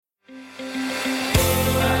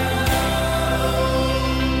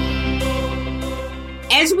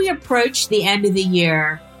as we approach the end of the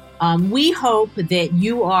year, we hope that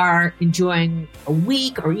you are enjoying a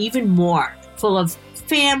week or even more full of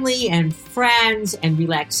family and friends and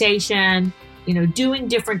relaxation, doing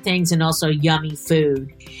different things and also yummy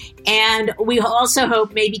food. And we also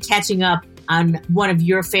hope maybe catching up on one of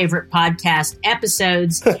your favorite podcast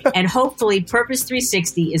episodes, and hopefully Purpose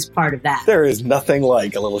 360 is part of that. There is nothing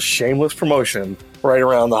like a little shameless promotion right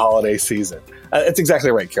around the holiday season. That's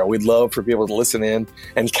exactly right, Carol. We'd love for people to listen in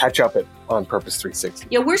and catch up on Purpose 360.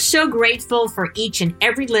 Yeah, we're so grateful for each and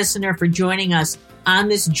every listener for joining us on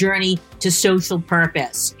this journey to social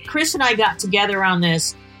purpose. Chris and I got together on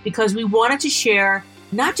this because we wanted to share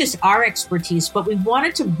not just our expertise, but we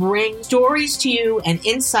wanted to bring stories to you and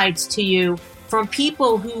insights to you from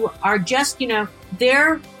people who are just,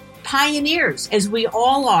 they're pioneers, as we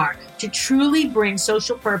all are, to truly bring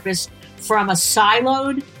social purpose from a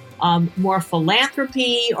siloed, more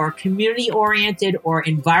philanthropy or community-oriented or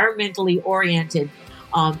environmentally oriented,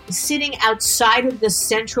 sitting outside of the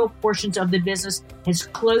central portions of the business, as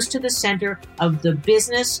close to the center of the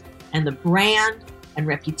business and the brand and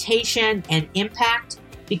reputation and impact,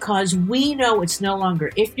 because we know it's no longer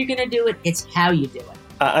if you're going to do it, it's how you do it.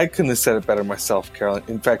 I couldn't have said it better myself, Carolyn.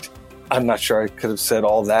 In fact, I'm not sure I could have said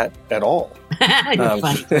all that at all. You're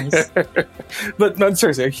funny, Chris. But no,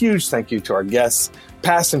 seriously, a huge thank you to our guests,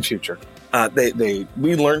 past and future.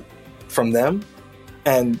 We learned from them,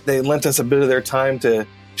 and they lent us a bit of their time to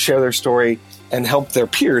share their story and help their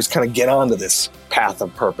peers kind of get onto this path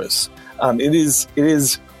of purpose. It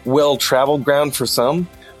is well-traveled ground for some,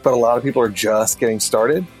 but a lot of people are just getting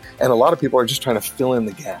started, and a lot of people are just trying to fill in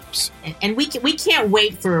the gaps. And we can't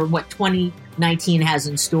wait for what 2019 has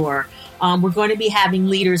in store. We're going to be having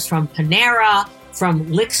leaders from Panera, from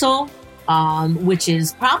Lixil, which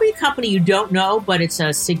is probably a company you don't know, but it's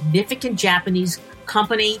a significant Japanese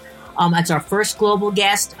company. That's our first global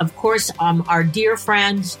guest. Of course, our dear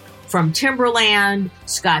friends from Timberland,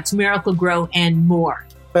 Scott's Miracle-Gro, and more.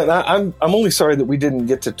 And I'm only sorry that we didn't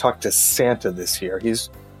get to talk to Santa this year. He's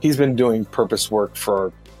been doing purpose work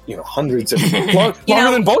for hundreds of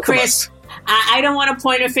longer than both Chris, of us. I don't want to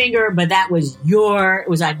point a finger, but it was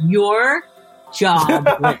on your job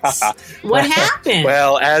list. What happened?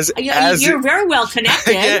 Well, as you're very well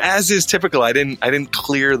connected. Yeah, as is typical, I didn't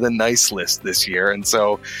clear the nice list this year, and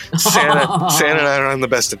so Santa and I are on the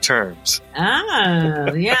best of terms.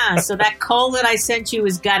 Oh, yeah. So that coal that I sent you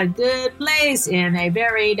has got a good place in a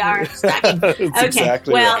very dark stocking. Okay.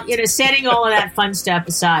 Exactly well, right. Setting all of that fun stuff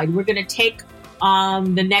aside, we're going to take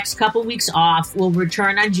the next couple weeks off. We'll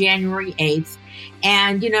return on January 8th.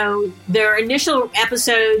 And, their initial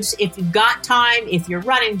episodes, if you've got time, if you're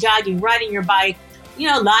running, jogging, riding your bike,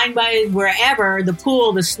 lying by wherever, the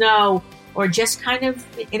pool, the snow, or just kind of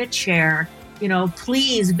in a chair,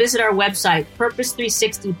 please visit our website,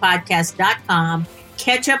 purpose360podcast.com.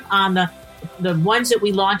 Catch up on the ones that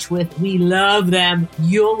we launch with. We love them.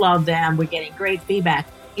 You'll love them. We're getting great feedback.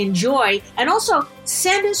 Enjoy, and also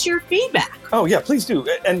send us your feedback. Oh, yeah, please do.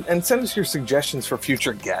 And send us your suggestions for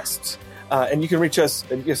future guests. And you can reach us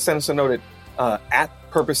and just send us a note at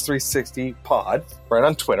Purpose360pod right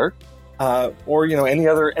on Twitter, or any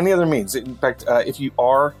other means. In fact, if you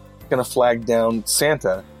are going to flag down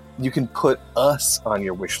Santa, you can put us on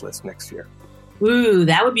your wish list next year. Ooh,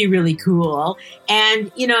 that would be really cool. And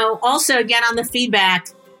also again on the feedback,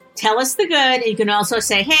 tell us the good. And you can also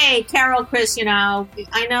say, hey, Carol, Chris, I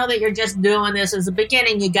know that you're just doing this as a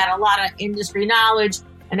beginning. You got a lot of industry knowledge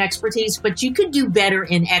and expertise, but you could do better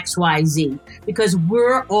in X, Y, Z, because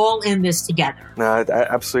we're all in this together. No, I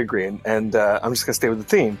absolutely agree. And I'm just going to stay with the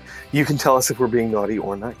theme. You can tell us if we're being naughty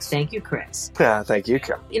or nice. Thank you, Chris. Thank you,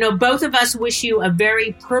 Carol. Both of us wish you a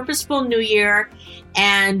very purposeful new year.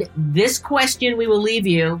 And this question we will leave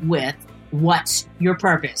you with, what's your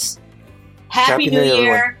purpose? Happy New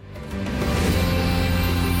Year.